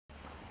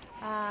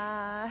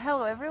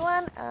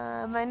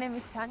everyone, my name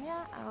is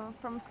Tanya. I'm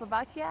from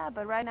Slovakia,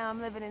 but right now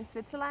I'm living in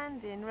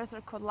Switzerland in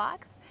resort called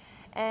Lax.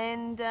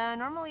 And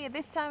normally at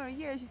this time of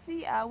year, as you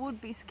see, I would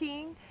be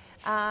skiing,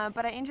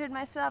 but I injured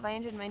myself. I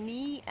injured my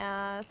knee,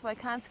 so I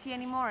can't ski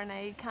anymore and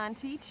I can't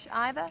teach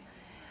either.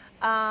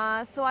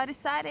 So I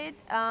decided,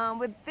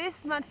 with this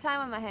much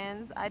time on my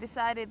hands, I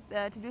decided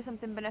to do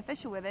something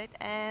beneficial with it,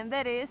 and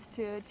that is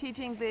to teach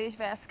English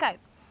via Skype.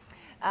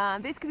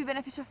 This could be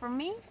beneficial for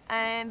me,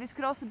 and this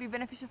could also be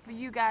beneficial for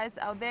you guys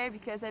out there,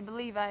 because I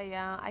believe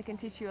I can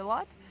teach you a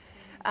lot.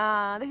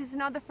 This is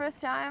not the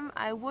first time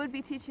I would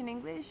be teaching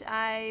English.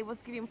 I was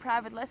giving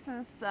private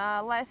lessons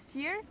last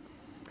year,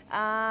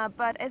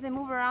 but as I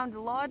move around a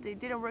lot, it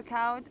didn't work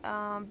out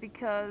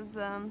because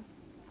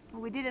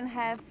we didn't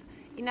have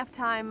enough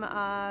time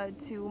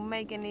to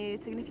make any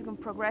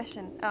significant progress.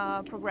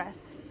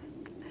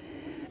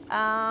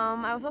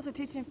 I was also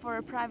teaching for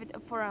a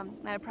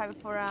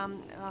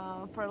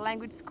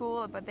language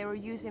school, but they were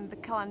using the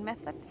Kalan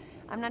method.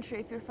 I'm not sure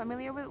if you're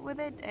familiar with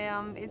it.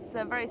 It's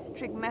a very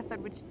strict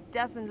method which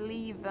doesn't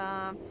leave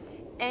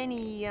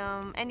any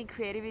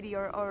creativity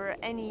or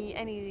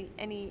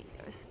any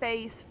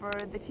space for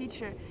the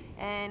teacher,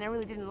 and I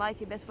really didn't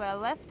like it. That's why I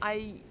left.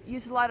 I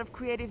use a lot of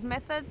creative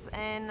methods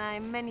and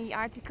many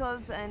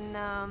articles and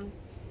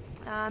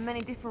many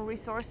different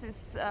resources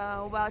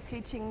while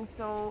teaching.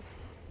 So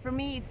for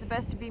me, it's the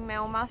best to be my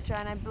own master,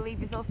 and I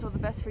believe it's also the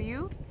best for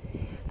you.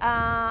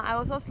 I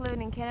was also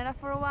living in Canada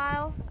for a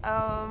while,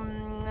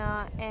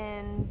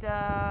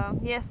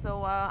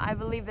 so I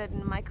believe that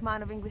my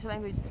command of English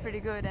language is pretty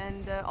good,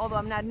 and although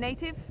I'm not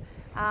native,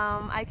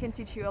 I can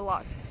teach you a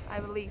lot, I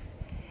believe.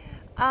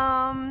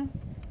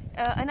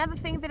 Another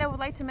thing that I would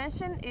like to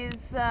mention is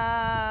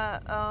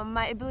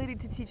my ability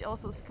to teach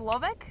also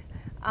Slovak.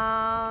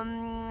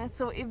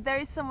 So if there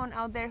is someone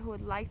out there who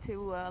would like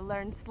to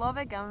learn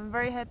Slovak, I'm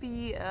very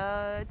happy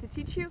to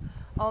teach you,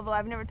 although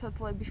I've never taught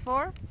Slovak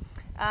before.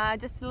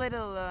 Just a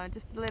little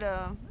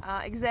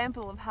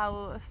example of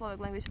how Slovak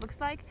language looks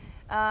like.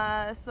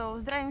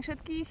 So zdravím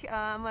všetkých,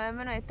 moje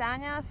meno je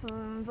Táňa,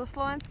 som zo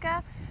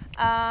Slovenska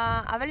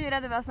a veľmi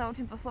rada vás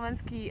naučím po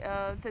slovensky,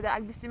 teda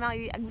ak by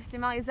ste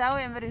mali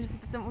záujem, verím, že si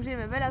potom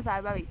užijeme veľa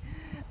zábavy.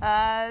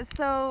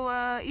 So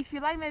if you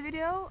like my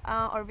video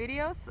or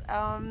videos,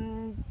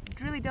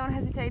 really don't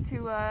hesitate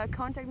to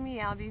contact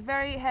me. I'll be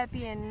very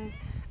happy, and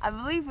I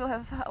believe we'll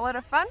have a lot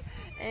of fun.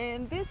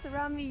 And this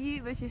around me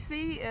that you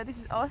see, this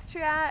is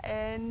Austria,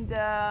 and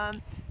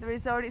the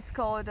resort is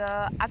called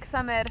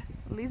Axamer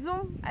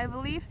Lizum, I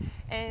believe.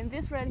 And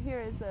this right here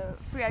is a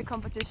free art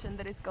competition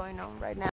that is going on right now.